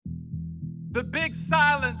The Big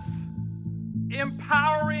Silence,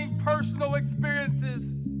 empowering personal experiences,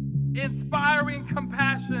 inspiring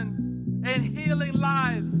compassion, and healing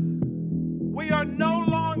lives. We are no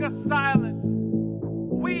longer silent.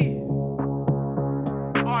 We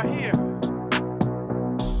are here.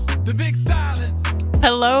 The Big Silence.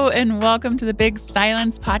 Hello and welcome to the Big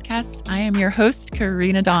Silence podcast. I am your host,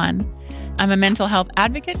 Karina Dawn. I'm a mental health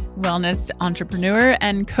advocate, wellness entrepreneur,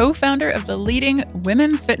 and co-founder of the leading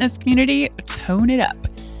women's fitness community, Tone It Up.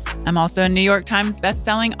 I'm also a New York Times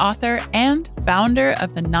bestselling author and founder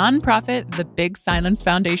of the nonprofit, the Big Silence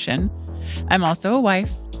Foundation. I'm also a wife,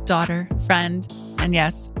 daughter, friend, and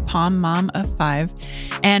yes, pom mom of 5.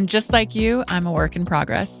 And just like you, I'm a work in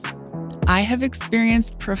progress. I have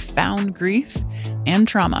experienced profound grief and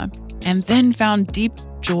trauma, and then found deep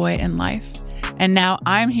joy in life. And now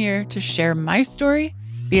I'm here to share my story,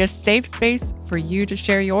 be a safe space for you to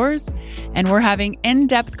share yours. And we're having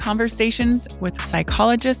in-depth conversations with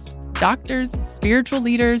psychologists, doctors, spiritual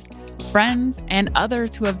leaders, friends, and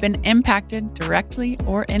others who have been impacted directly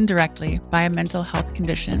or indirectly by a mental health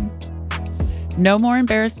condition. No more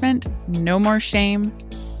embarrassment, no more shame,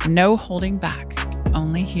 no holding back,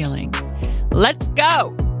 only healing. Let's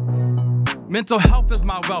go! Mental health is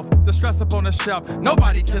my wealth, the stress up on the shelf.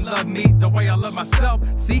 Nobody can love me the way I love myself.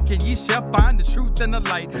 Seek and ye shall find the truth and the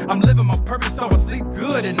light. I'm living my purpose, so I sleep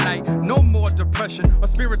good at night. No more depression or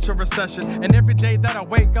spiritual recession. And every day that I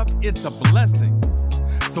wake up, it's a blessing.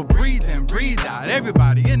 So breathe in, breathe out.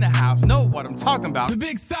 Everybody in the house know what I'm talking about. The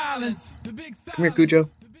Big Silence. The Big Silence. Come here, Cujo.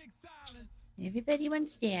 The Big Silence. Everybody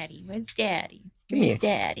wants daddy. Where's daddy? Come Where's here.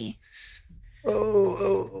 daddy?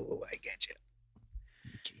 Oh, I get you.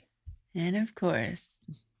 And of course,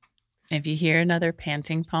 if you hear another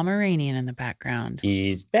panting Pomeranian in the background,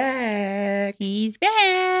 He's back. he's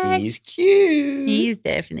back. He's cute. He's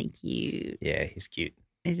definitely cute. Yeah, he's cute.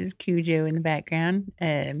 This is Cujo in the background.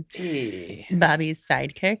 Hey, Bobby's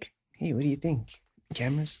sidekick. what do you think?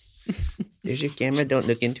 Cameras? There's your camera. Don't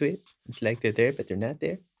look into it. It's like they're there, but they're not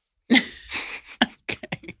there.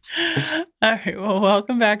 Okay. All right. Well,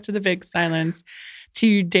 welcome back to the Big Silence.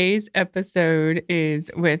 Today's episode is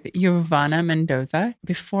with Yovana Mendoza.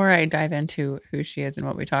 Before I dive into who she is and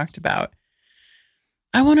what we talked about,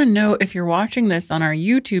 I want to know if you're watching this on our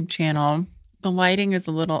YouTube channel, the lighting is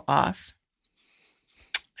a little off.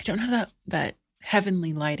 I don't have that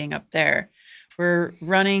heavenly lighting up there. We're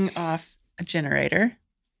running off a generator.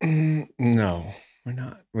 No, we're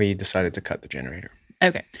not. We decided to cut the generator.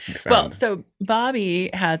 Okay. Well, so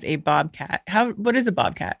Bobby has a bobcat. What is a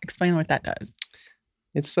bobcat? Explain what that does.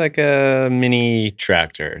 It's like a mini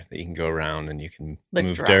tractor that you can go around and you can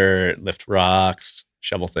move dirt, lift rocks,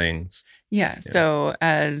 shovel things. Yeah. So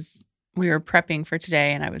as we were prepping for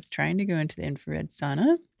today and I was trying to go into the infrared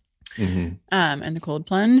sauna and the cold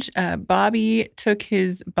plunge, Bobby took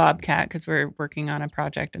his bobcat, because we're working on a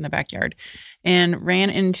project in the backyard, and ran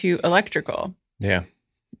into electrical. Yeah.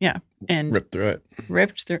 Yeah. And ripped through it.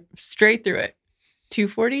 Straight through it.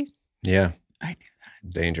 240? Yeah. I knew that.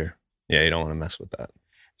 Danger. Yeah, you don't want to mess with that.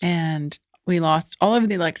 And we lost all of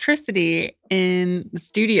the electricity in the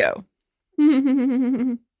studio.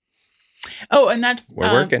 Oh, and that's...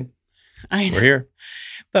 We're working. I know. We're here.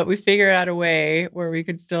 But we figured out a way where we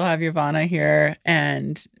could still have Yovana here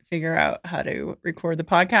and figure out how to record the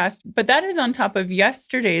podcast. But that is on top of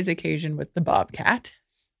yesterday's occasion with the bobcat.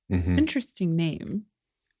 Mm-hmm. Interesting name,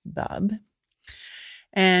 Bob.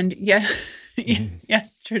 And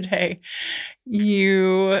yesterday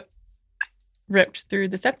you ripped through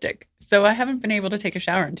the septic. So I haven't been able to take a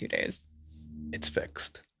shower in 2 days. It's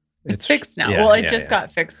fixed. It's fixed now. Yeah, well, it yeah. got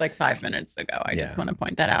fixed like 5 minutes ago. I just want to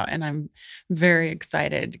point that out. And I'm very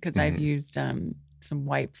excited because I've used some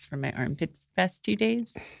wipes for my armpits the past 2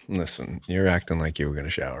 days. Listen, you're acting like you were going to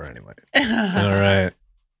shower anyway. All right.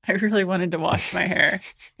 I really wanted to wash my hair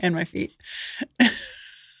and my feet.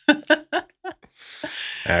 All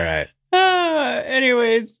right.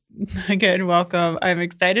 Anyways, again, welcome. I'm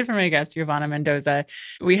excited for my guest, Yovana Mendoza.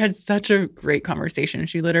 We had such a great conversation.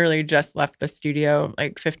 She literally just left the studio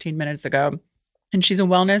like 15 minutes ago. And she's a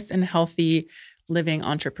wellness and healthy living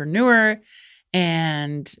entrepreneur.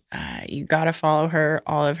 And you got to follow her.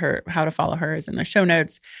 All of her, how to follow her is in the show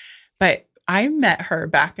notes. But I met her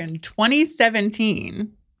back in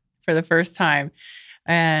 2017 for the first time.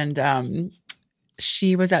 And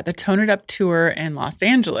she was at the Tone It Up tour in Los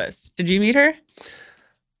Angeles. Did you meet her?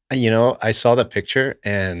 You know, I saw the picture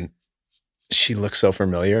and she looks so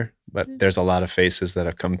familiar, but there's a lot of faces that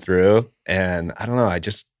have come through. And I don't know,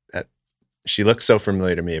 she looks so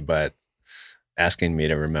familiar to me, but asking me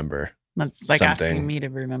to remember That's like something asking me to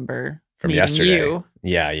remember from meeting yesterday. you.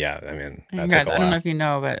 Yeah. I mean, And that guys, took a I don't know while. if you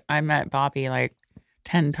know, but I met Bobby like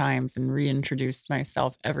 10 times and reintroduced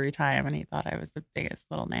myself every time. And he thought I was the biggest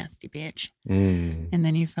little nasty bitch. And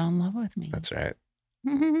then you fell in love with me. That's right.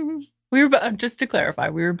 We were, just to clarify,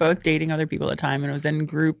 we were both dating other people at the time, and it was in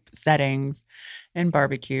group settings and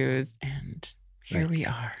barbecues. And here we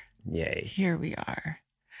are. Yay. Here we are.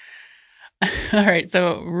 All right.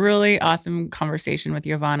 So really awesome conversation with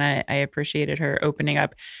Yovana. I appreciated her opening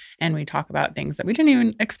up, and we talk about things that we didn't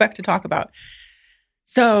even expect to talk about.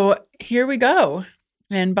 So here we go.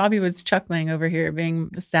 And Bobby was chuckling over here, being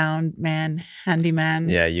the sound man, handyman.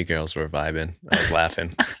 Yeah, you girls were vibing. I was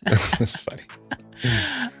laughing. It was funny.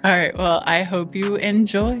 All right. Well, I hope you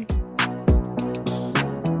enjoy.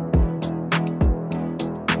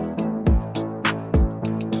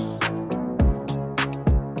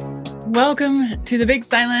 Welcome to the Big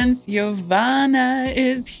Silence. Yovana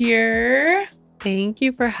is here. Thank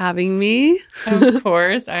you for having me. Of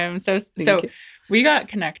course. I am so you. We got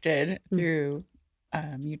connected through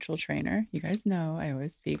a mutual trainer. You guys know I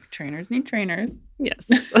always speak trainers need trainers. Yes.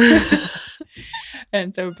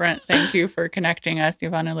 And so Brent, thank you for connecting us.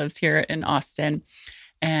 Yovana lives here in Austin,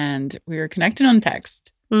 and we were connected on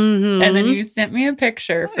text. Mm-hmm. And then you sent me a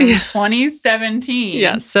picture from 2017.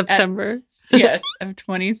 Yes, September. Of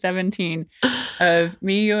 2017 of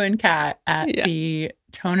me, you, and Kat at the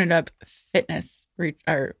Tone It Up fitness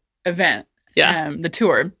event. Yeah. The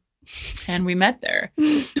tour. And we met there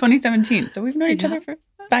 2017. So we've known each other for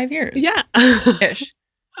 5 years. Yeah. Ish.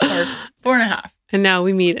 Or 4.5. And now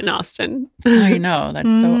we meet in Austin. I know. That's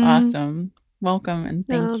so awesome. Welcome and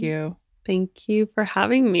thank you. Thank you for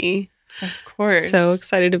having me. Of course. So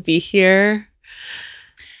excited to be here.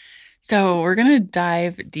 So we're going to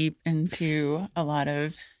dive deep into a lot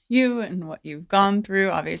of you and what you've gone through.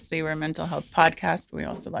 Obviously, we're a mental health podcast, but we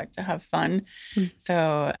also like to have fun.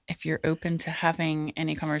 So if you're open to having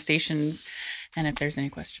any conversations, and if there's any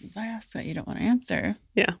questions I ask that you don't want to answer,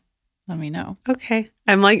 let me know. Okay.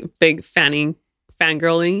 I'm like big fangirling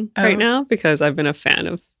right now because I've been a fan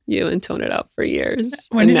of you and Tone It Up for years.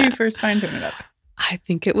 When did you first find Tone It Up? I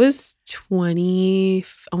think it was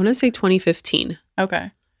 2015.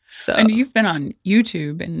 Okay. So, and you've been on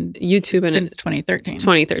YouTube since 2013.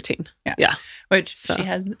 2013. Yeah. Which she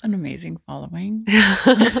has an amazing following.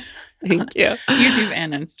 Thank you. YouTube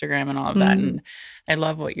and Instagram and all of that. And I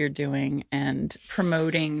love what you're doing and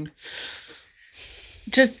promoting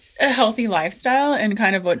just a healthy lifestyle and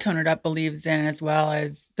kind of what Tone It Up believes in, as well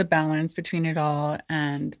as the balance between it all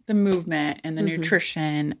and the movement and the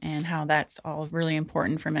nutrition and how that's all really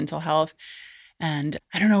important for mental health. And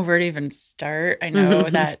I don't know where to even start. I know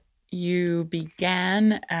that you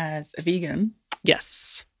began as a vegan.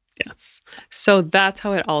 Yes. So that's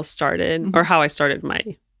how it all started, or how I started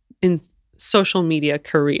my social media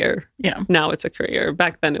career. Yeah. Now it's a career.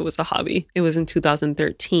 Back then it was a hobby. It was in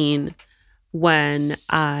 2013 when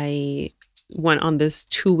I went on this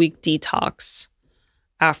 2-week detox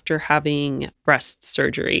after having breast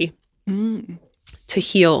surgery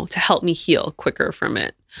to help me heal quicker from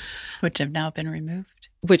it. Which have now been removed.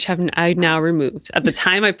 I now removed. At the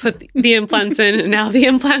time I put the implants in, and now the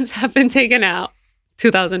implants have been taken out.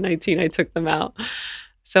 2019, I took them out.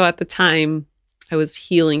 So at the time, I was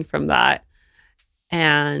healing from that.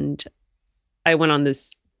 And I went on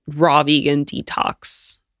this raw vegan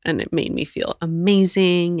detox, and it made me feel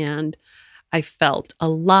amazing. And I felt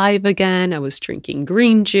alive again. I was drinking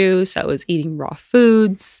green juice. I was eating raw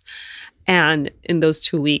foods. And in those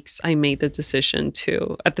 2 weeks, I made the decision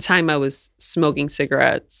at the time I was smoking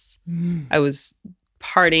cigarettes. I was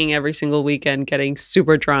partying every single weekend, getting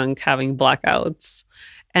super drunk, having blackouts.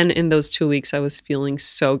 And in those 2 weeks, I was feeling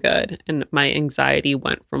so good. And my anxiety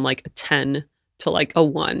went from like a 10 to like a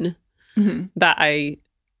 1 that I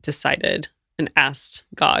decided and asked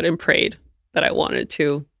God and prayed that I wanted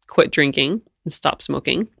to quit drinking and stop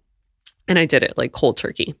smoking. And I did it like cold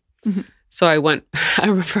turkey. So I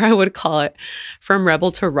remember I would call it from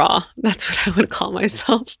rebel to raw. That's what I would call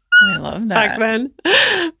myself. I love that. Back then,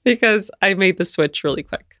 because I made the switch really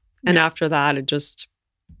quick. And after that,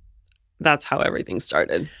 that's how everything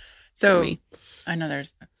started. So I know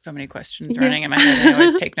there's so many questions running in my head. I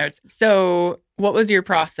always take notes. So what was your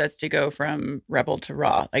process to go from rebel to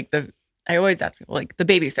raw? I always ask people like the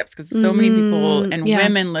baby steps, because so many people and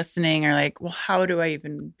women listening are like, well, how do I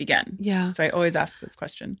even begin? Yeah. So I always ask this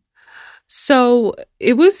question. So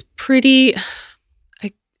it was pretty.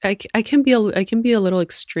 I can be a little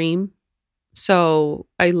extreme. So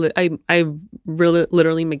I really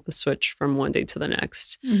literally make the switch from one day to the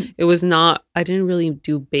next. It was not. I didn't really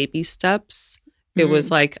do baby steps. It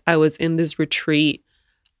was like I was in this retreat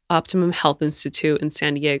Optimum Health Institute in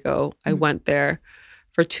San Diego. I went there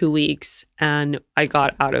for 2 weeks and I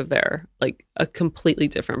got out of there like a completely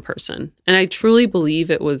different person. And I truly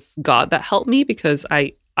believe it was God that helped me, because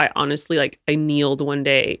I honestly, like, I kneeled one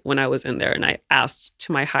day when I was in there and I asked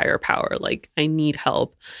to my higher power, like, I need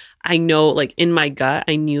help. I know, like, in my gut,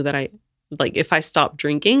 I knew that if I stopped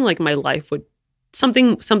drinking, like, my life would,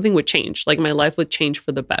 something would change. Like, my life would change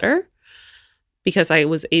for the better, because I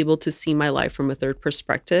was able to see my life from a third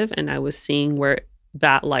perspective, and I was seeing where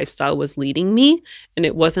that lifestyle was leading me, and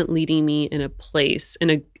it wasn't leading me in a place, in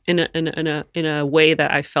a way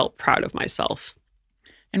that I felt proud of myself.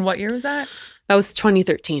 And what year was that? That was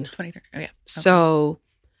 2013. 2013. Oh, yeah. Okay. So,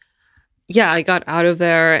 yeah, I got out of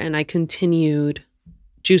there and I continued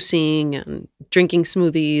juicing and drinking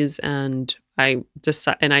smoothies, and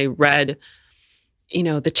I read,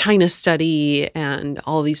 the China study and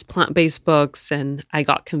all these plant-based books, and I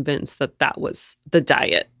got convinced that was the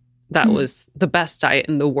diet. That was the best diet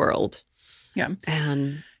in the world. Yeah.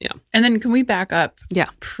 And yeah. And then can we back up? Yeah.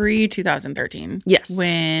 Pre-2013. Yes.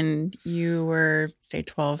 When you were, say,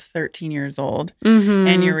 12, 13 years old, Mm-hmm.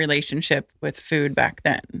 and your relationship with food back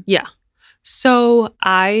then. Yeah. So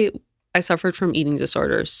I suffered from eating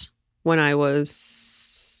disorders when I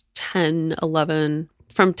was 10, 11,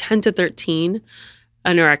 from 10 to 13,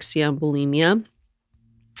 anorexia and bulimia.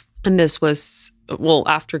 And this was,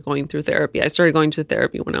 after going through therapy. I started going to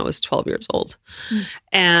therapy when I was 12 years old.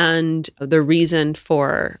 And the reason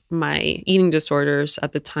for my eating disorders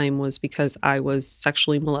at the time was because I was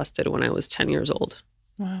sexually molested when I was 10 years old.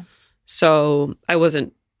 Wow. So I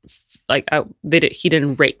wasn't, like, he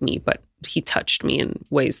didn't rape me, but he touched me in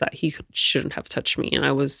ways that he shouldn't have touched me. And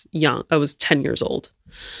I was young. I was 10 years old.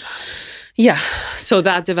 Yeah. So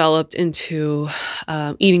that developed into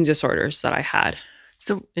eating disorders that I had.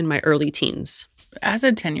 So in my early teens. As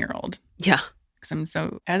a 10-year-old. Yeah. As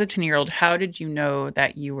a 10-year-old, how did you know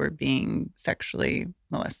that you were being sexually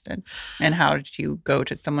molested? And how did you go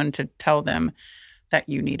to someone to tell them that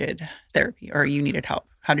you needed therapy or you needed help?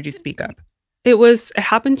 How did you speak up? It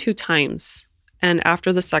happened 2 times. And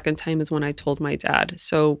after the second time is when I told my dad.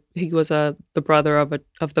 So he was the brother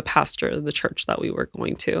of the pastor of the church that we were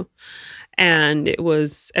going to. And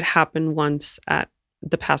it happened once at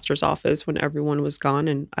the pastor's office when everyone was gone,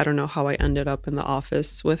 and I don't know how I ended up in the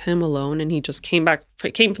office with him alone, and he just came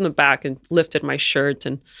from the back and lifted my shirt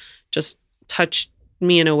and just touched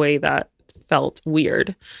me in a way that felt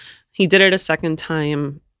weird. He did it a second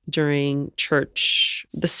time during church,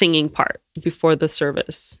 the singing part before the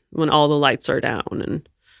service when all the lights are down, and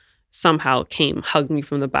somehow hugged me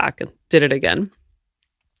from the back and did it again.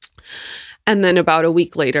 And then about a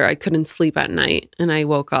week later, I couldn't sleep at night, and I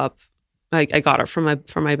woke up. I got up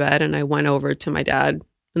from my bed and I went over to my dad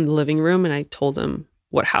in the living room and I told him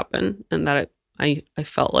what happened, and that I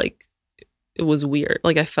felt like it was weird.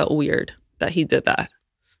 Like, I felt weird that he did that.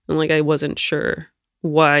 And like, I wasn't sure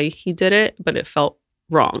why he did it, but it felt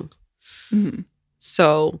wrong. Mm-hmm.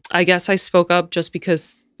 So I guess I spoke up just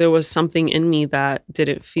because there was something in me that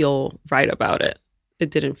didn't feel right about it.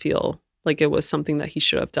 It didn't feel like it was something that he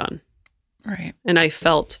should have done. Right. And I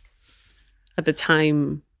felt at the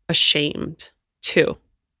time ashamed too.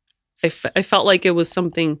 I felt like it was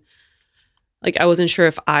something, like I wasn't sure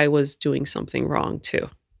if I was doing something wrong too.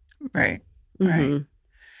 Right. Mm-hmm. Right.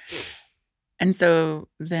 And so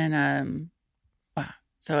then, wow.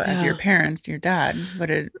 So as your parents, your dad, what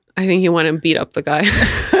did... I think he went and beat up the guy.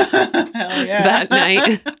 Hell yeah. That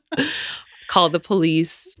night. Called the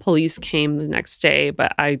police. Police came the next day,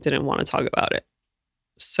 but I didn't want to talk about it.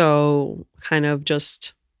 So kind of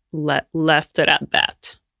just left it at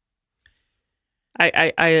that.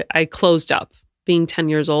 I closed up. Being 10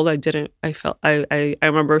 years old, I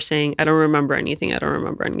remember saying, I don't remember anything.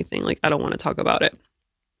 Like, I don't want to talk about it.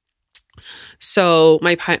 So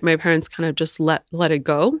my parents kind of just let it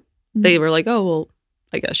go. Mm-hmm. They were like, oh, well,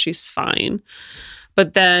 I guess she's fine.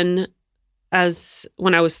 But then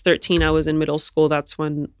when I was 13, I was in middle school. That's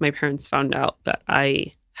when my parents found out that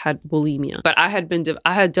I had bulimia. But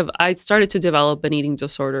I started to develop an eating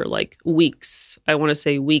disorder like weeks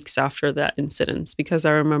after that incident, because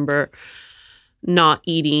I remember not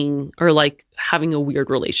eating or like having a weird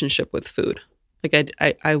relationship with food. Like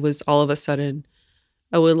I was all of a sudden,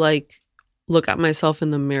 I would like look at myself in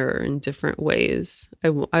the mirror in different ways.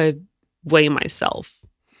 I'd weigh myself,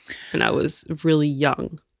 and I was really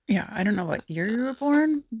young. Yeah, I don't know what year you were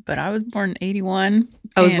born, but I was born in 81.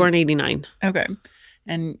 I was born 89. Okay.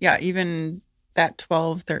 And yeah, even that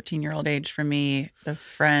 12, 13-year-old age for me, the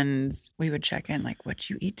friends, we would check in like, what'd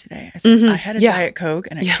you eat today? I said, I had a Diet Coke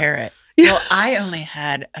and a carrot. Yeah. Well, I only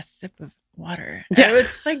had a sip of water. Yeah.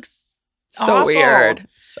 It's like So awful. weird.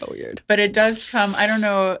 So weird. But it does come, I don't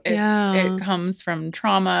know if Yeah. it comes from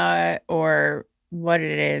trauma or what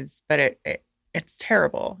it is, but it's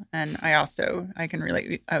terrible. And I can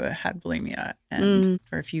relate. I had bulimia and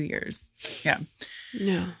for a few years. Yeah.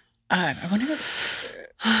 Yeah. I want to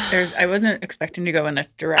I wasn't expecting to go in this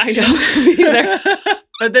direction. I know.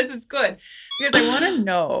 But this is good because I want to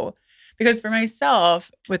know, because for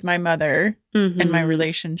myself, with my mother and my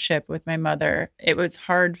relationship with my mother, it was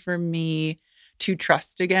hard for me to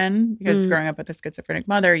trust again, because growing up with a schizophrenic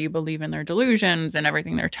mother, you believe in their delusions and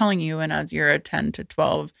everything they're telling you. And as you're a 10 to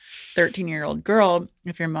 12, 13-year-old girl,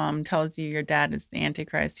 if your mom tells you your dad is the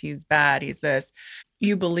Antichrist, he's bad, he's this,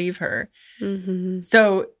 you believe her.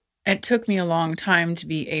 So it took me a long time to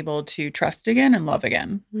be able to trust again and love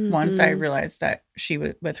again once I realized that she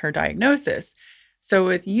was with her diagnosis. So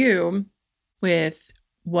with you, with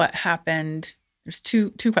what happened, there's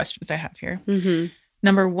two questions I have here.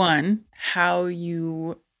 Number one, how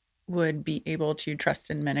you would be able to trust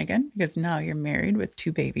in men again, because now you're married with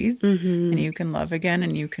 2 babies and you can love again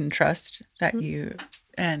and you can trust that you.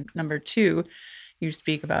 And number two, you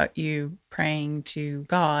speak about you praying to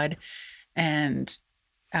God and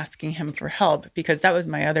asking him for help, because that was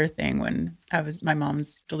my other thing when my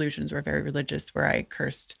mom's delusions were very religious, where I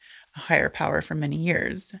cursed a higher power for many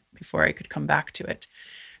years before I could come back to it.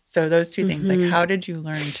 So those two things, like, how did you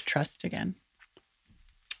learn to trust again?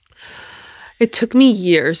 It took me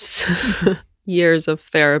years, years of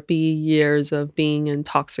therapy, years of being in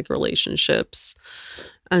toxic relationships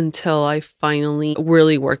until I finally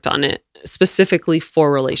really worked on it, specifically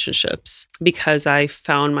for relationships, because I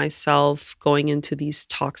found myself going into these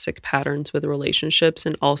toxic patterns with relationships.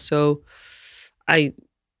 And also I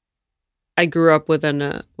grew up with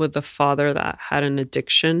a father that had an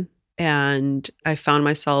addiction, and I found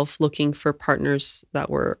myself looking for partners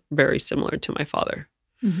that were very similar to my father.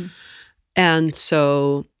 And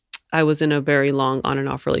so I was in a very long on and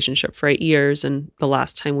off relationship for 8 years. And the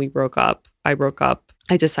last time I broke up,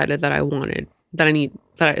 I decided that I wanted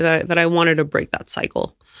to break that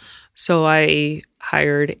cycle. So I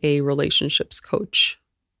hired a relationships coach,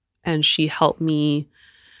 and she helped me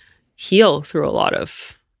heal through a lot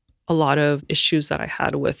of issues that I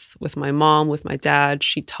had with my mom, with my dad.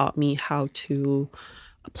 She taught me how to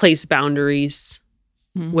place boundaries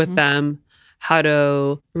with them, how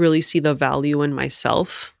to really see the value in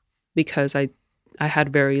myself, because I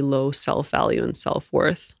had very low self-value and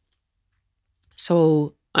self-worth.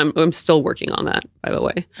 So I'm still working on that, by the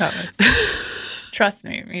way. Trust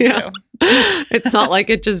me Yeah. too. It's not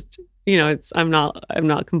like it just, I'm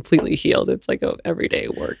not completely healed. It's like a everyday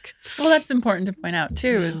work. Well, that's important to point out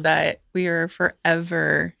too, is that we are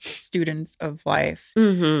forever students of life.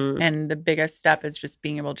 And the biggest step is just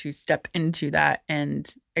being able to step into that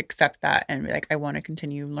and accept that and be like, I want to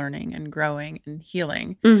continue learning and growing and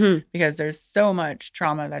healing, because there's so much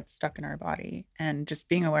trauma that's stuck in our body, and just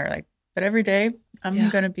being aware, like, that every day I'm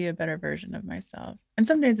going to be a better version of myself. And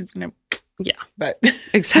some days it's going to, but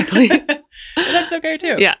exactly. But that's okay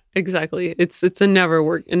too. Yeah, exactly. It's a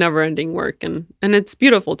never ending work. And it's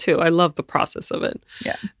beautiful too. I love the process of it.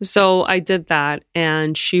 Yeah. So I did that,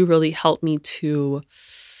 and she really helped me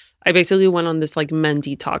I basically went on this like men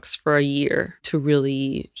detox for a year to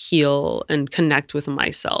really heal and connect with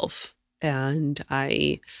myself. And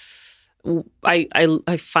I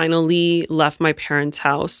finally left my parents'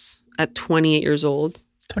 house at 28 years old.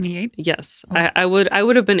 28? Yes. Oh. I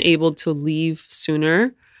would have been able to leave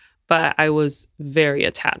sooner, but I was very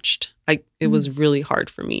attached. It was really hard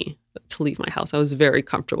for me to leave my house. I was very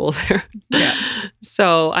comfortable there. Yeah.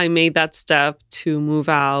 So I made that step to move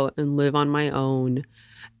out and live on my own,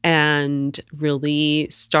 and really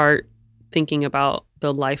start thinking about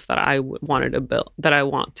the life that I want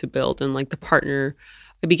to build, and like the partner.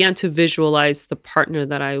 I began to visualize the partner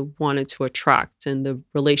that I wanted to attract and the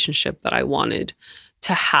relationship that I wanted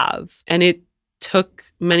to have. And it took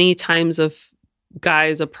many times of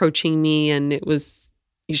guys approaching me, and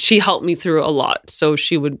she helped me through a lot. So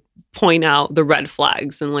she would point out the red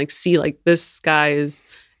flags and like, see, like, this guy is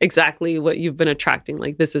exactly what you've been attracting.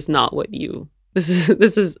 Like, this is not what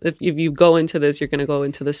this is, if you go into this, you're going to go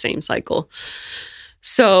into the same cycle.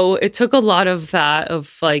 So it took a lot of that,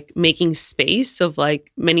 of like making space, of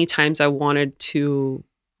like many times I wanted to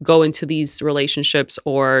go into these relationships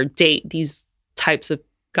or date these types of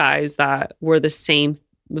guys that were the same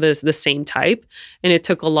type. And it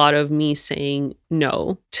took a lot of me saying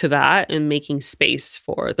no to that and making space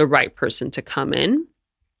for the right person to come in.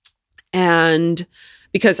 And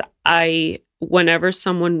because whenever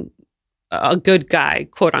a good guy,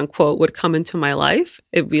 quote unquote, would come into my life,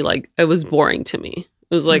 it'd be like, it was boring to me.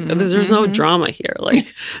 It was like, there's no drama here. Like,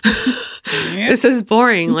 this is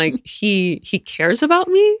boring. Like, he cares about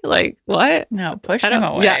me. Like, what? No, push him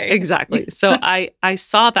away. Yeah, exactly. So I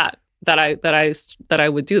saw that I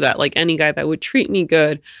would do that. Like, any guy that would treat me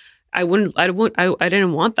good, I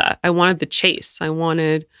didn't want that. I wanted the chase. I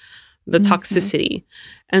wanted the toxicity.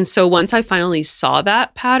 And so once I finally saw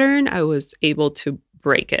that pattern, I was able to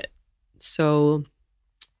break it. So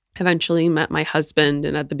eventually met my husband.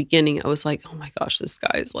 And at the beginning, I was like, oh my gosh, this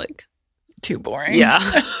guy is like too boring.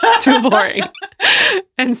 Yeah, too boring.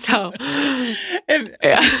 And so,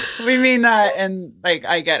 we mean that, and like,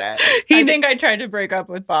 I get it. I think I tried to break up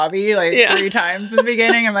with Bobby like 3 times in the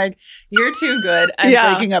beginning. I'm like, you're too good.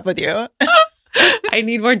 I'm breaking up with you. I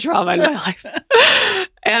need more drama in my life.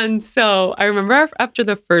 And so I remember after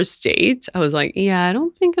the first date, I was like, yeah, I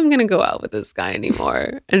don't think I'm going to go out with this guy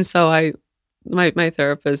anymore. And so my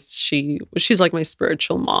therapist, she's like my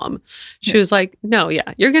spiritual mom. She was like, no,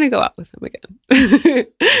 you're going to go out with him again.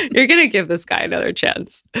 You're going to give this guy another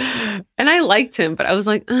chance. And I liked him, but I was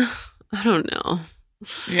like, I don't know.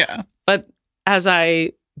 Yeah. But as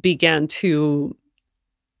I began to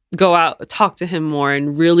go out, talk to him more,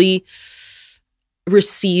 and really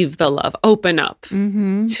receive the love, open up.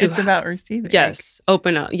 It's about receiving. Yes.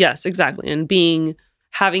 Open up. Yes, exactly. And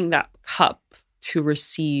having that cup to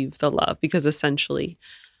receive the love, because essentially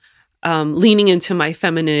leaning into my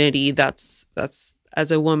femininity, that's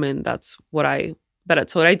as a woman, that's what I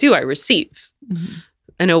do. I receive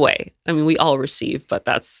in a way. I mean, we all receive, but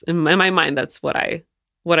that's in my mind, that's what I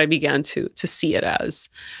began to see it as.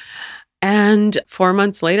 And 4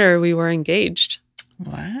 months later, we were engaged.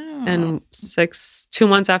 Wow. And 2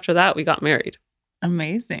 months after that, we got married.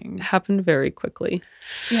 Amazing. It happened very quickly.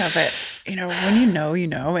 Yeah, but when you know,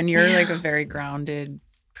 and you're like a very grounded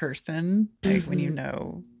person, like when you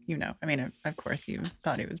know. I mean, of course, you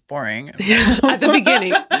thought he was boring at the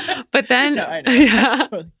beginning, but then, no, I know. Yeah.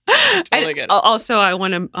 Totally get it. Also, I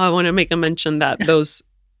want to make a mention that those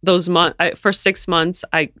months, for 6 months,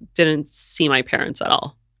 I didn't see my parents at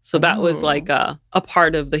all. So that was like a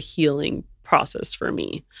part of the healing process for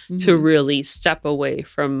me, to really step away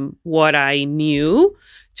from what I knew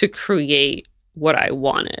to create what I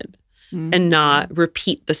wanted and not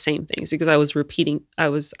repeat the same things, because I was repeating.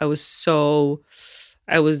 I'm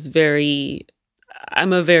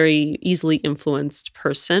a very easily influenced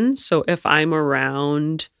person. So if I'm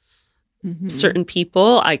around certain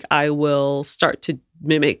people, I will start to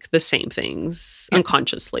mimic the same things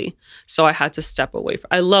unconsciously. So I had to step away.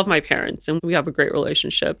 I love my parents and we have a great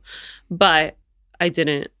relationship, but I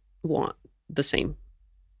didn't want the same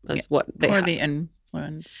as what they had. Or the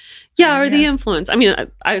influence. Yeah, or the influence. I mean,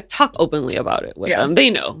 I talk openly about it with them. They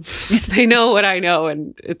know. They know what I know,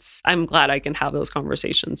 and I'm glad I can have those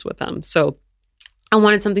conversations with them. So I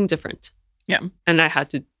wanted something different. Yeah. And I had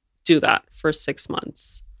to do that for 6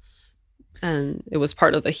 months. And it was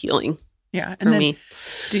part of the healing. Yeah. And then, me.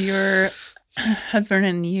 Do your husband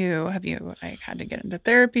and you, have you had to get into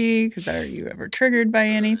therapy? Because are you ever triggered by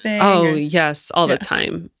anything? Oh, yes, all the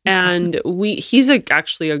time. And he's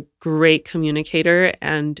actually a great communicator,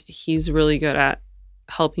 and he's really good at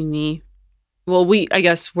helping me. Well, I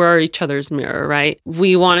guess we're each other's mirror, right?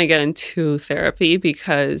 We want to get into therapy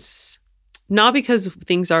not because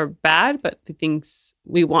things are bad, but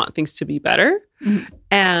we want things to be better.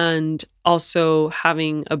 And also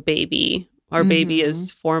having a baby. Our baby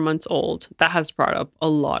is 4 months old. That has brought up a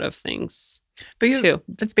lot of things. But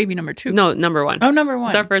that's baby number 2. No, number 1. Oh, number 1.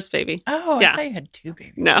 It's our first baby. Oh, I thought you had 2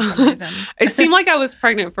 babies. No. For some reason. It seemed like I was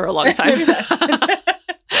pregnant for a long time.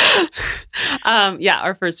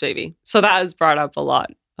 Our first baby. So that has brought up a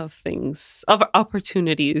lot of things, of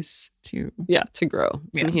opportunities to grow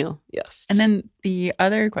and heal. Yes. And then the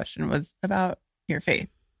other question was about your faith.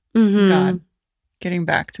 God, getting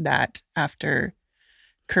back to that after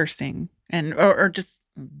cursing or just,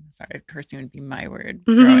 sorry, cursing would be my word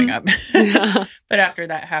growing up. But after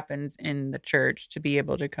that happens in the church, to be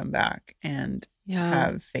able to come back and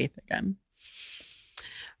have faith again.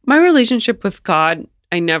 My relationship with God,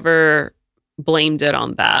 I never blamed it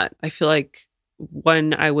on that. I feel like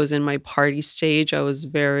when I was in my party stage, I was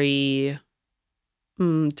very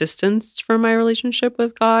distanced from my relationship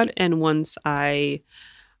with God. And once I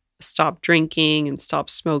stopped drinking and stopped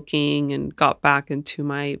smoking and got back into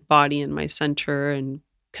my body and my center and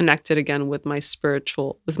connected again with my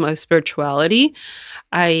spirituality,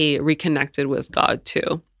 I reconnected with God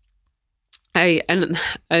too. And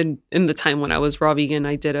in the time when I was raw vegan,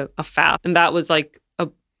 I did a fast, and that was like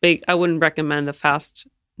I wouldn't recommend the fast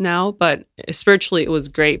now, but spiritually it was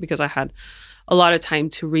great because I had a lot of time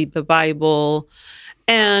to read the Bible.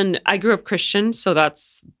 And I grew up Christian, so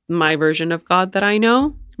that's my version of God that I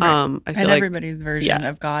know. Right. I feel And like everybody's version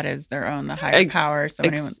of God is their own, the higher power. So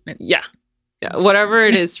yeah, whatever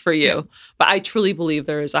it is for you. But I truly believe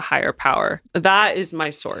there is a higher power. That is my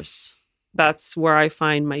source. That's where I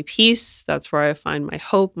find my peace. That's where I find my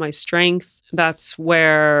hope, my strength. That's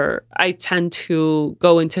where I tend to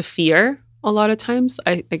go into fear a lot of times.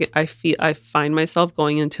 I find myself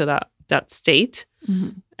going into that state.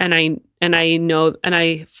 Mm-hmm. And I know, and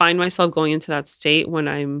I find myself going into that state when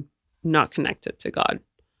I'm not connected to God.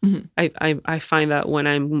 Mm-hmm. I find that when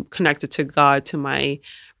I'm connected to God, to my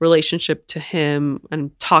relationship to Him,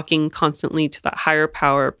 and talking constantly to that higher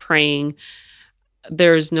power, praying,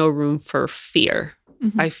 there's no room for fear.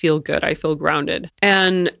 Mm-hmm. I feel good. I feel grounded.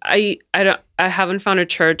 And I haven't found a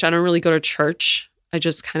church. I don't really go to church. I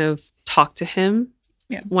just kind of talk to Him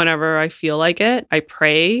whenever I feel like it. I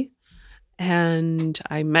pray and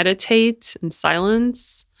I meditate in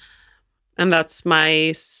silence. And that's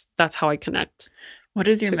how I connect. What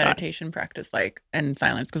is your meditation practice like in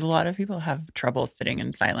silence? Because a lot of people have trouble sitting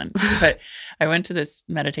in silence. But I went to this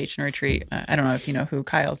meditation retreat. I don't know if you know who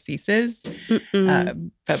Kyle Cease is,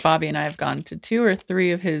 but Bobby and I have gone to 2 or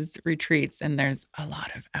 3 of his retreats, and there's a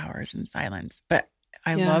lot of hours in silence. But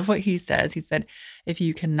I love what he says. He said, if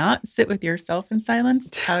you cannot sit with yourself in silence,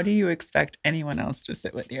 how do you expect anyone else to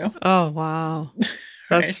sit with you? Oh, wow.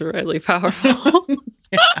 That's really powerful.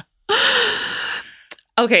 Yeah.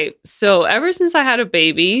 Okay, so ever since I had a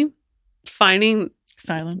baby, finding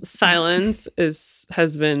silence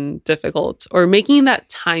has been difficult, or making that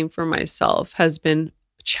time for myself has been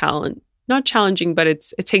not challenging, but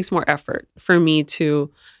it takes more effort for me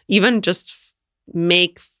to even just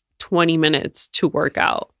make 20 minutes to work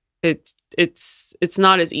out. It's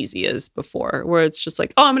not as easy as before, where it's just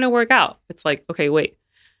like, oh, I'm going to work out. It's like, okay, wait.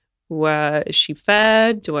 Is she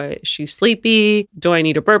fed? Is she sleepy? Do I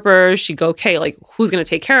need a burper? Is she okay? Like, who's going to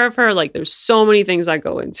take care of her? Like, there's so many things that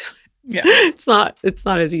go into it. Yeah. It's not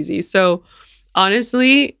as easy. So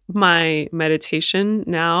honestly, my meditation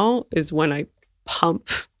now is when I pump.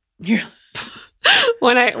 Yeah.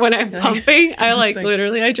 when I'm pumping, I like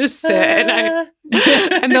literally I just sit and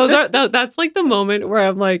that's like the moment where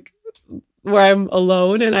I'm like, where I'm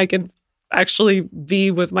alone and I can actually be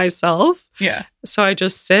with myself. Yeah. So I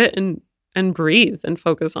just sit and breathe and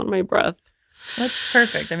focus on my breath. That's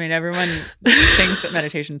perfect. I mean, everyone thinks that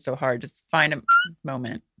meditation's so hard. Just find a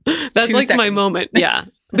moment. That's like my moment. Yeah.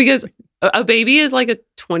 Because a baby is like a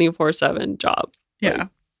 24/7 job. Yeah.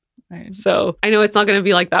 Right. So I know it's not going to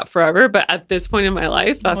be like that forever, but at this point in my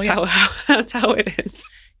life, that's how it is.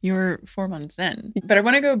 You're 4 months in. But I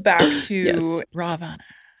want to go back to Yovana.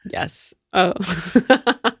 Yes. Oh.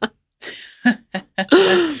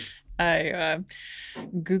 I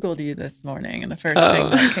Googled you this morning, and the first thing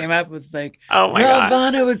that came up was like, oh my God,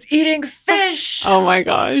 Yovana was eating fish. Oh my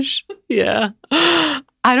gosh. Yeah. I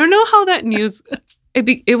don't know how that news,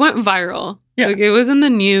 it went viral. Yeah. Like, it was in the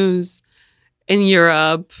news in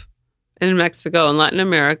Europe, in Mexico, and Latin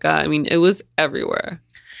America. I mean, it was everywhere.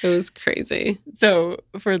 It was crazy. So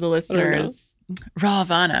for the listeners,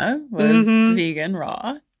 Yovana was vegan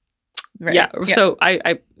raw. Right? Yeah. So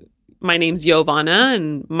my name's Yovana,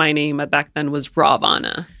 and my name back then was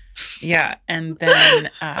Yovana. Yeah. And then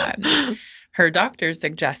her doctor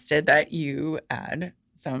suggested that you add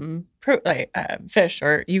some fish,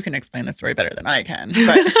 or you can explain the story better than I can.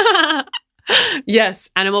 But yes,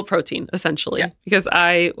 animal protein, essentially. Yeah. Because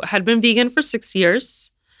I had been vegan for 6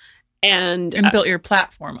 years. And built your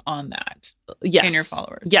platform on that. Yes. And your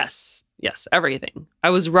followers. Yes, everything.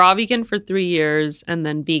 I was raw vegan for 3 years and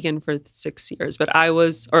then vegan for 6 years,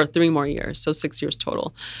 or 3 more years, so 6 years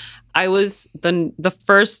total. I was the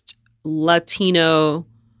first Latino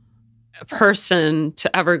person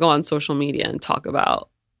to ever go on social media and talk about,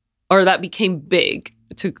 or that became big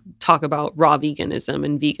to talk about raw veganism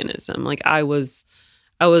and veganism. Like, I was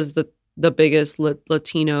the biggest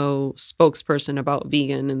Latino spokesperson about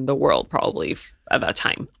vegan in the world, probably at that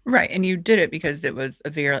time. Right. And you did it because it was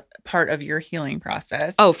a part of your healing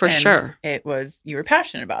process. Oh, for sure. You were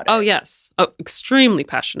passionate about it. Oh, yes. Oh, extremely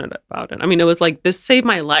passionate about it. I mean, it was like, this saved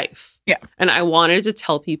my life. Yeah. And I wanted to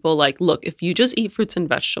tell people, like, look, if you just eat fruits and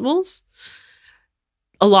vegetables,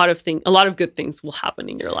 a lot of good things will happen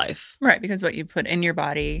in your life. Right. Because what you put in your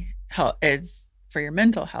body is for your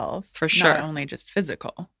mental health. For sure. Not only just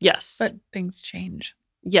physical. Yes. But things change.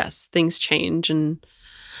 Yes, things change. And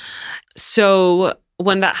so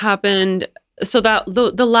when that happened, so that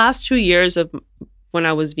the last 2 years of when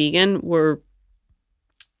I was vegan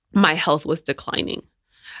my health was declining.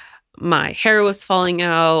 My hair was falling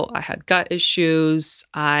out. I had gut issues.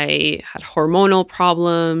 I had hormonal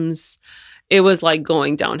problems. it was like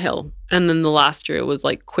going downhill. And then the last year, it was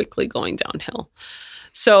like quickly going downhill.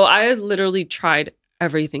 So I had literally tried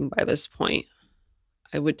everything by this point.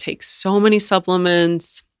 I would take so many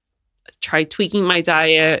supplements, try tweaking my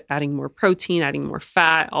diet, adding more protein, adding more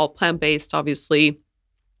fat, all plant-based, obviously.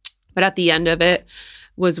 But at the end of it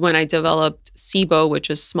was when I developed SIBO, which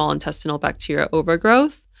is small intestinal bacteria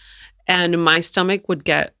overgrowth. And my stomach would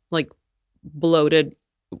get like bloated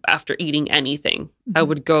after eating anything. Mm-hmm. I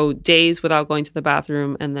would go days without going to the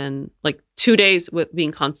bathroom, and then like 2 days with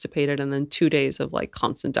being constipated, and then 2 days of like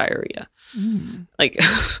constant diarrhea. Like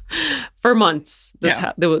for months,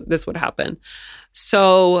 this would happen.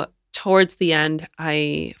 So towards the end,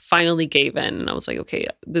 I finally gave in, and I was like, okay,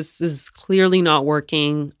 this is clearly not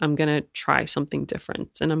working. I'm going to try something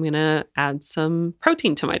different, and I'm going to add some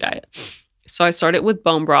protein to my diet. So I started with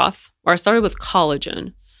bone broth, or I started with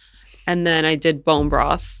collagen. And then I did bone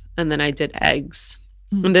broth, and then I did eggs.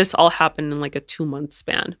 And this all happened in like a 2-month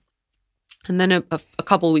span. And then a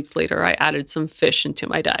couple of weeks later, I added some fish into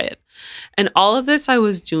my diet. And all of this I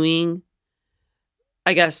was doing,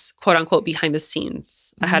 I guess, quote unquote, behind the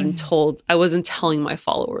scenes. I wasn't telling my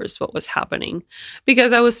followers what was happening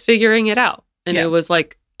because I was figuring it out. And it was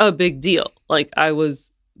like a big deal. Like I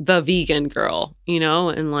was the vegan girl,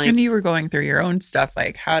 and you were going through your own stuff.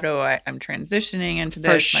 Like, I'm transitioning into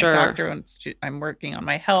this. For sure. My doctor I'm working on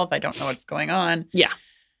my health. I don't know what's going on. Yeah.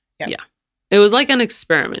 It was like an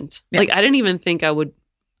experiment. Yeah. Like, I didn't even think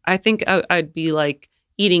I think I'd be like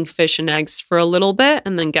eating fish and eggs for a little bit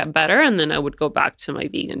and then get better. And then I would go back to my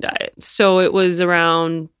vegan diet. So it was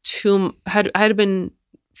around I had been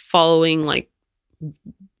following like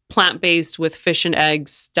plant-based with fish and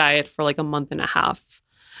eggs diet for like a month and a half.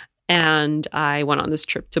 And I went on this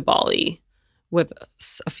trip to Bali with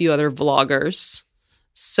a few other vloggers.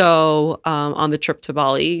 So on the trip to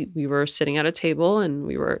Bali, we were sitting at a table and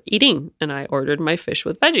we were eating. And I ordered my fish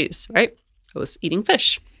with veggies, right? I was eating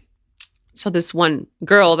fish. So this one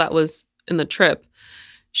girl that was in the trip,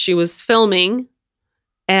 she was filming,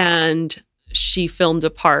 and she filmed a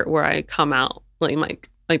part where I come out, like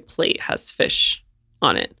my plate has fish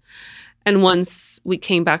on it. And once we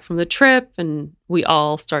came back from the trip and we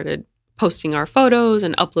all started posting our photos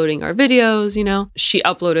and uploading our videos, she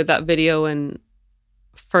uploaded that video and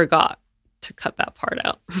forgot to cut that part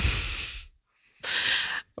out.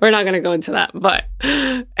 We're not going to go into that, but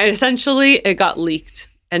essentially it got leaked.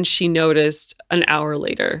 And she noticed an hour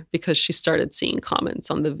later because she started seeing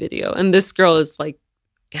comments on the video. And this girl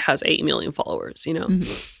has 8 million followers,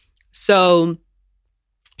 Mm-hmm. So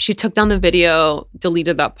she took down the video,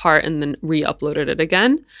 deleted that part, and then re-uploaded it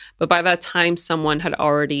again. But by that time, someone had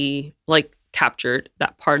already captured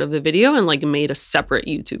that part of the video and made a separate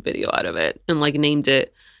YouTube video out of it and named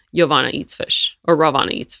it Yovana Eats Fish or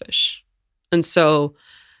Ravana Eats Fish. And so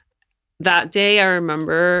that day, I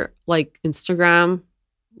remember Instagram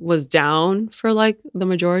was down for the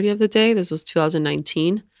majority of the day. This was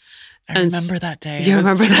 2019. I remember that day. You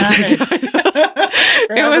remember that day?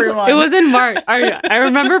 It was in March. I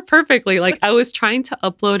remember perfectly. I was trying to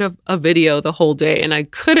upload a video the whole day and I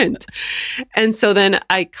couldn't. And so then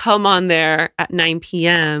I come on there at 9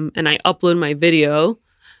 p.m. and I upload my video.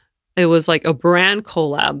 It was a brand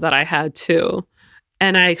collab that I had too.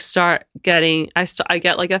 And I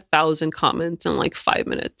get 1,000 comments in 5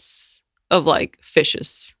 minutes of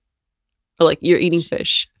fishes. Or you're eating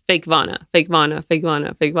fish. Fake Vana, fake Vana, fake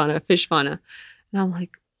Vana, fake Vana, fish Vana. And I'm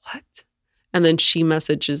like, what? And then she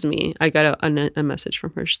messages me. I got a message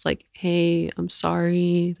from her. She's like, hey, I'm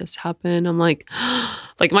sorry this happened. I'm like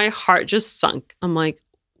my heart just sunk. I'm like,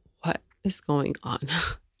 what is going on?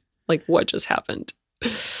 What just happened?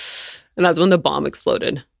 And that's when the bomb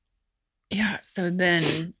exploded. Yeah. So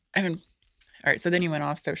then, all right. So then you went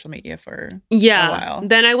off social media for a while.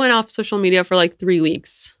 Then I went off social media for 3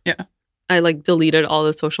 weeks. Yeah. I deleted all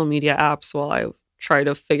the social media apps while I try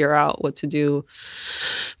to figure out what to do.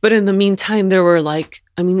 But in the meantime, there were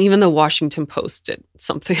even the Washington Post did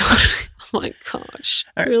something on it. Oh my gosh.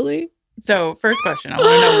 Right. Really? So first question, I want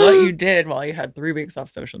to know what you did while you had 3 weeks off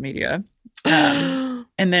social media. And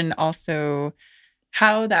then also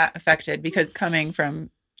how that affected, because coming from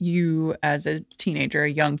you as a teenager, a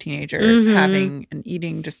young teenager, having an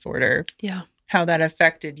eating disorder. Yeah. How that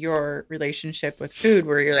affected your relationship with food,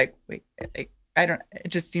 where you're wait, it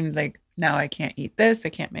just seems now I can't eat this. I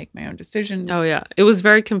can't make my own decisions. Oh yeah. It was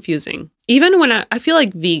very confusing. Even when I feel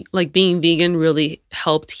being vegan really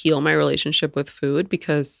helped heal my relationship with food,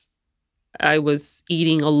 because I was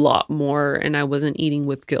eating a lot more and I wasn't eating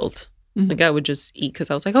with guilt. Mm-hmm. I would just eat because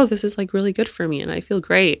I was oh, this is really good for me and I feel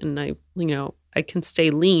great. And I can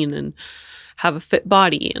stay lean and have a fit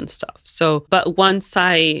body and stuff. So, but once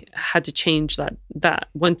I had to change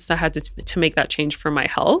once I had to make that change for my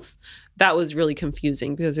health, that was really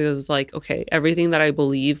confusing because it was like, okay, everything that I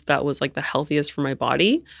believed that was like the healthiest for my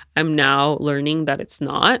body, I'm now learning that it's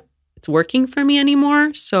not working for me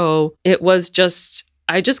anymore. So it was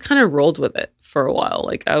I just kind of rolled with it for a while.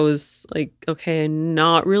 Like I was like, okay,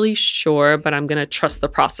 not really sure, but I'm going to trust the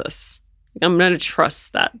process. I'm going to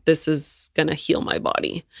trust that this is going to heal my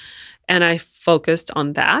body. And I focused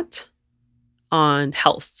on that, on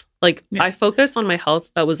health. Like I focused on my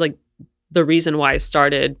health. That was like the reason why I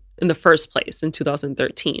started in the first place in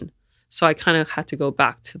 2013. So I kind of had to go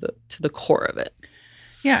back to the core of it.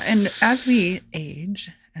 Yeah. And as we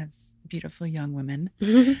age, as beautiful young women,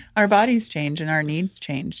 our bodies change and our needs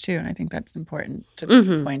change too. And I think that's important to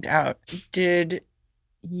point out. Did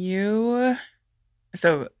you,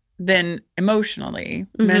 so then emotionally,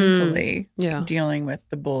 mentally, dealing with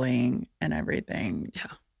the bullying and everything,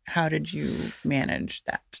 how did you manage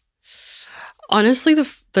that? Honestly, the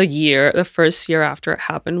first year after it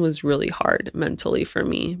happened was really hard mentally for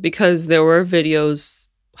me because there were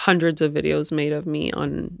hundreds of videos made of me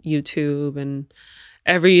on YouTube, and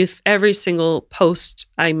every single post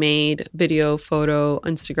I made, video, photo,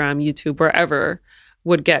 Instagram, YouTube, wherever,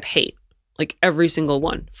 would get hate, like every single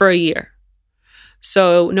one for a year.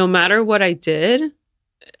 So no matter what I did,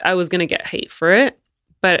 I was going to get hate for it.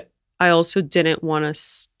 But I also didn't want to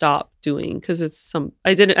stop doing because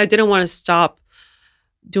I didn't want to stop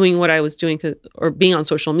doing what I was doing or being on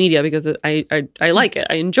social media because I like it.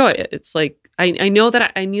 I enjoy it. It's like, I knew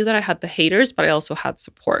that I had the haters, but I also had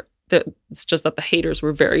support. It's just that the haters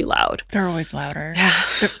were very loud. They're always louder. Yeah.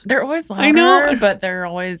 They're always louder, I know. But they're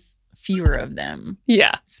always fewer of them.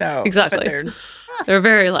 Yeah. So exactly. They're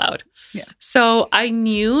very loud. Yeah. So I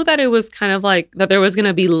knew that it was kind of like that there was going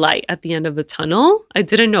to be light at the end of the tunnel. I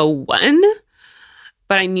didn't know when,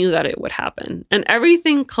 but I knew that it would happen. And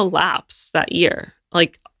everything collapsed that year.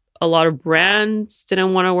 Like a lot of brands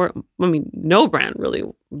didn't want to work. I mean, no brand really.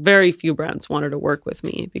 Very few brands wanted to work with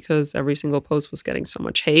me because every single post was getting so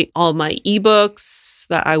much hate. All my ebooks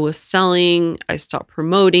that I was selling, I stopped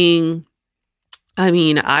promoting. I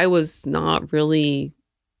mean, I was not really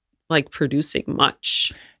like producing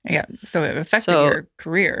much. Yeah. So it affected your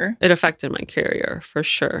career. It affected my career for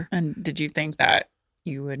sure. And did you think that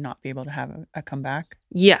you would not be able to have a comeback?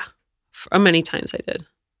 Yeah. Many times I did.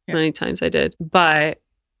 Yeah. Many times I did. But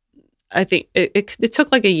I think it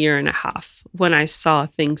took like a year and a half when I saw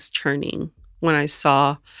things turning, when I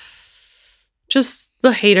saw just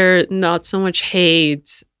the hater, not so much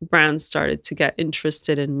hate. Brands started to get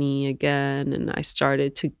interested in me again, and I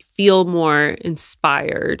started to feel more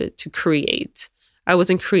inspired to create. I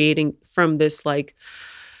wasn't creating from this like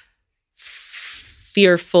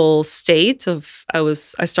fearful state of,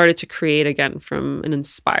 I started to create again from an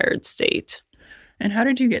inspired state. And how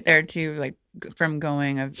did you get there to like from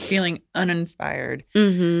going of feeling uninspired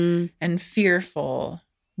and fearful?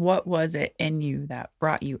 What was it in you that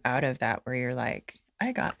brought you out of that where you're like,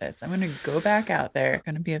 I got this. I'm going to go back out there. I'm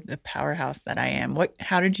going to be the powerhouse that I am.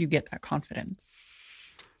 How did you get that confidence?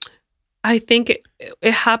 I think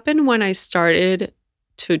it happened when I started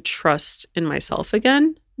to trust in myself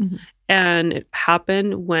again. Mm-hmm. And it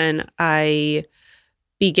happened when I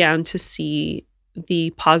began to see the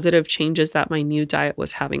positive changes that my new diet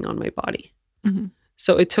was having on my body. Mm-hmm.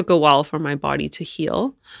 So it took a while for my body to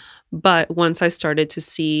heal. But once I started to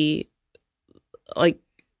see,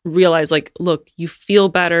 realize, look, you feel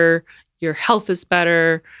better, your health is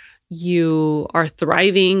better, you are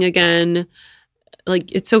thriving again.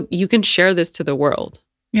 It's so you can share this to the world.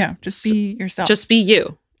 Yeah, just be yourself. Just be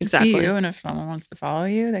you. Exactly. Be you, and if someone wants to follow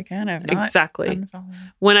you, they can. If not, exactly. unfollow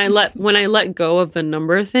you. When I let go of the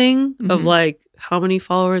number thing of how many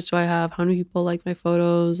followers do I have? How many people like my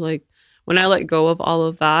photos? When I let go of all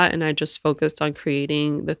of that and I just focused on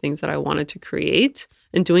creating the things that I wanted to create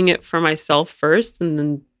and doing it for myself first and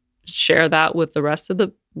then share that with the rest of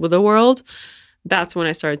the world, that's when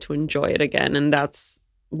I started to enjoy it again. And that's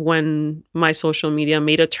when my social media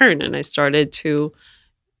made a turn and I started to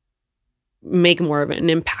make more of an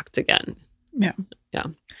impact again. Yeah. Yeah.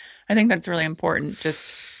 I think that's really important.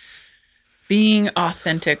 Just being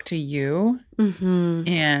authentic to you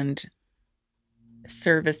and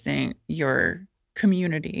servicing your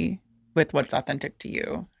community with what's authentic to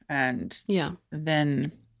you. And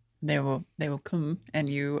then they will come, and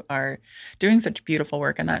you are doing such beautiful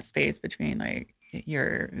work in that space between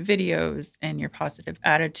your videos and your positive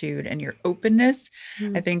attitude and your openness.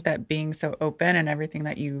 I think that being so open and everything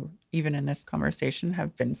that you, even in this conversation,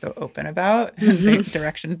 have been so open about the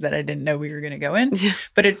directions that I didn't know we were going to go in,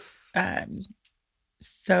 but it's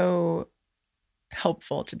so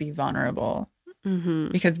helpful to be vulnerable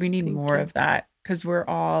because we need more of that, because we've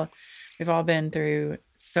all been through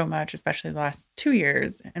so much, especially the last 2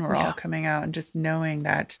 years, and we're all coming out, and just knowing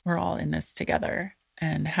that we're all in this together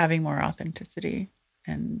and having more authenticity.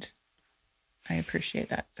 And I appreciate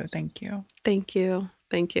that. So thank you. Thank you.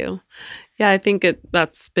 Thank you. Yeah, I think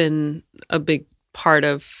that's been a big part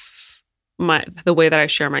of the way that I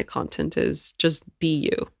share my content is just be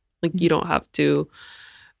you. Like you don't have to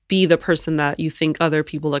be the person that you think other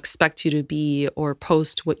people expect you to be or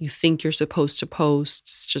post what you think you're supposed to post.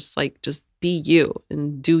 It's just be you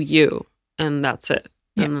and do you. And that's it.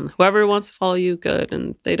 Yeah. And whoever wants to follow you, good.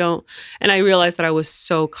 And they don't. And I realized that I was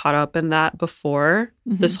so caught up in that before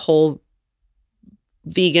this whole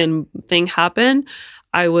vegan thing happened.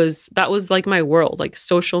 That was like my world, like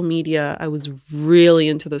social media. I was really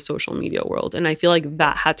into the social media world. And I feel like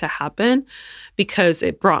that had to happen because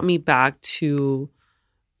it brought me back to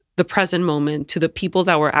the present moment, to the people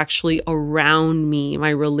that were actually around me, my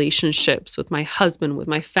relationships with my husband, with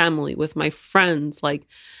my family, with my friends, like,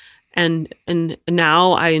 and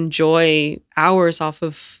now I enjoy hours off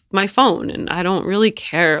of my phone and I don't really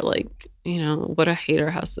care, like, what a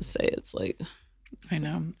hater has to say. It's like, I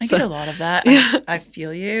know. I get a lot of that. Yeah. I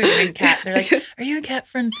feel you. And Kat, they're like, are you and Kat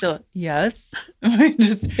friends still? Yes.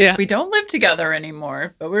 We don't live together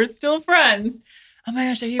anymore, but we're still friends. Oh my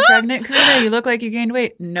gosh, are you pregnant, Karina? You look like you gained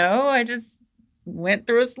weight. No, I just went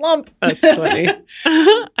through a slump. That's funny.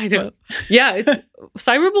 I know. Yeah, it's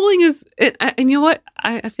cyberbullying is it. And you know what?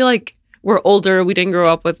 I feel like we're older. We didn't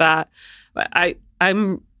grow up with that. But I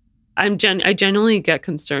genuinely get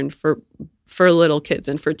concerned for little kids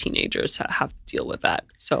and for teenagers to have to deal with that.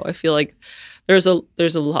 So I feel like there's a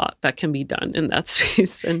lot that can be done in that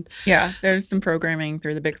space. And yeah, there's some programming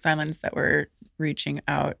through the Big Silence that we're reaching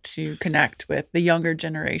out to connect with the younger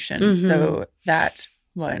generation, so that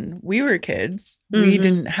when we were kids, we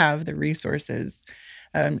didn't have the resources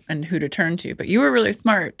and who to turn to. But you were really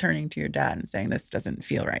smart turning to your dad and saying, this doesn't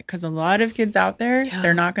feel right. Because a lot of kids out there,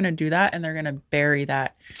 they're not going to do that, and they're going to bury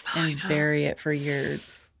that and bury it for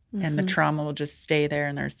years. And the trauma will just stay there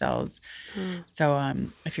in their cells. So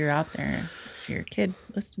if you're out there, if you're a kid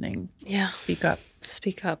listening, speak up.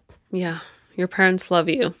 Speak up. Yeah. Your parents love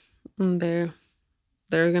you. And they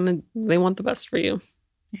want the best for you.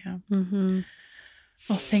 Yeah.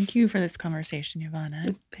 Well, thank you for this conversation,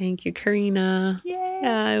 Yovana. Thank you, Karina. Yay.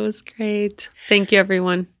 Yeah, it was great. Thank you,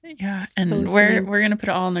 everyone. Yeah. And we're going to put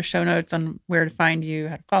it all in the show notes on where to find you,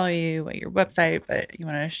 how to follow you, what your website, but you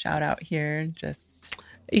want to shout out here,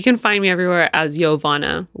 You can find me everywhere as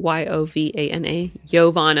Yovana, Yovana,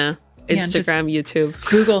 Yovana, Instagram, YouTube.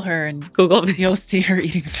 Google her and you'll see her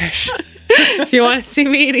eating fish. If you want to see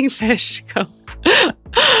me eating fish, go.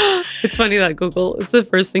 It's funny that Google is the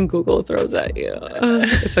first thing Google throws at you.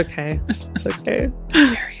 It's okay. It's okay.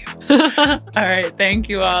 How dare you? All right. Thank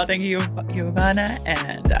you all. Thank you, Yovana.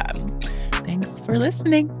 And thanks for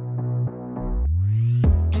listening.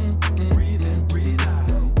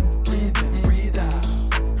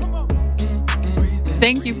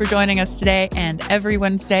 Thank you for joining us today and every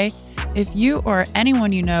Wednesday. If you or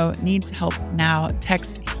anyone you know needs help now,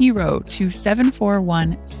 text HERO to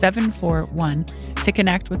 741-741 to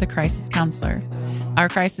connect with a crisis counselor. Our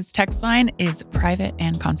crisis text line is private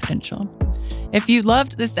and confidential. If you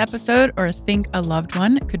loved this episode or think a loved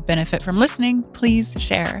one could benefit from listening, please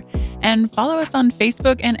share. And follow us on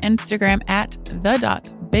Facebook and Instagram at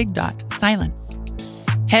the.big.silence.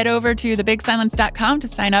 Head over to thebigsilence.com to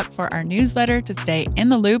sign up for our newsletter to stay in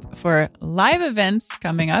the loop for live events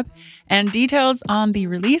coming up and details on the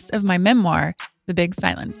release of my memoir, The Big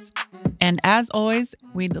Silence. And as always,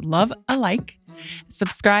 we'd love a like,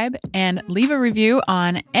 subscribe, and leave a review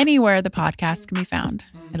on anywhere the podcast can be found.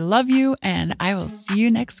 I love you, and I will see you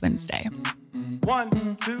next Wednesday.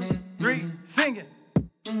 1, 2, 3, sing it.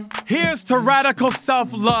 Here's to radical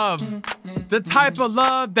self-love, the type of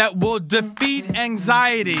love that will defeat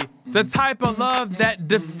anxiety, the type of love that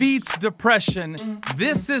defeats depression.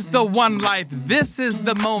 This is the one life. This is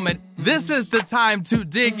the moment. This is the time to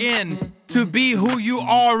dig in, to be who you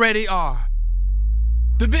already are.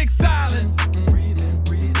 The Big Silence. Breathe in,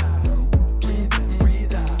 breathe out. Breathe in,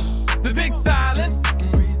 breathe out. The Big Silence.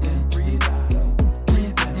 Breathe in, breathe out.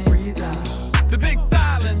 Breathe in, breathe out. The Big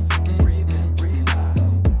Silence.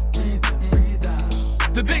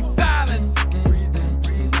 The Big Silence. Breathe in,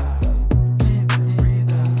 breathe out. Breathe in,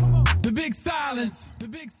 breathe out. The Big Silence. The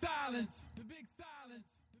Big Silence.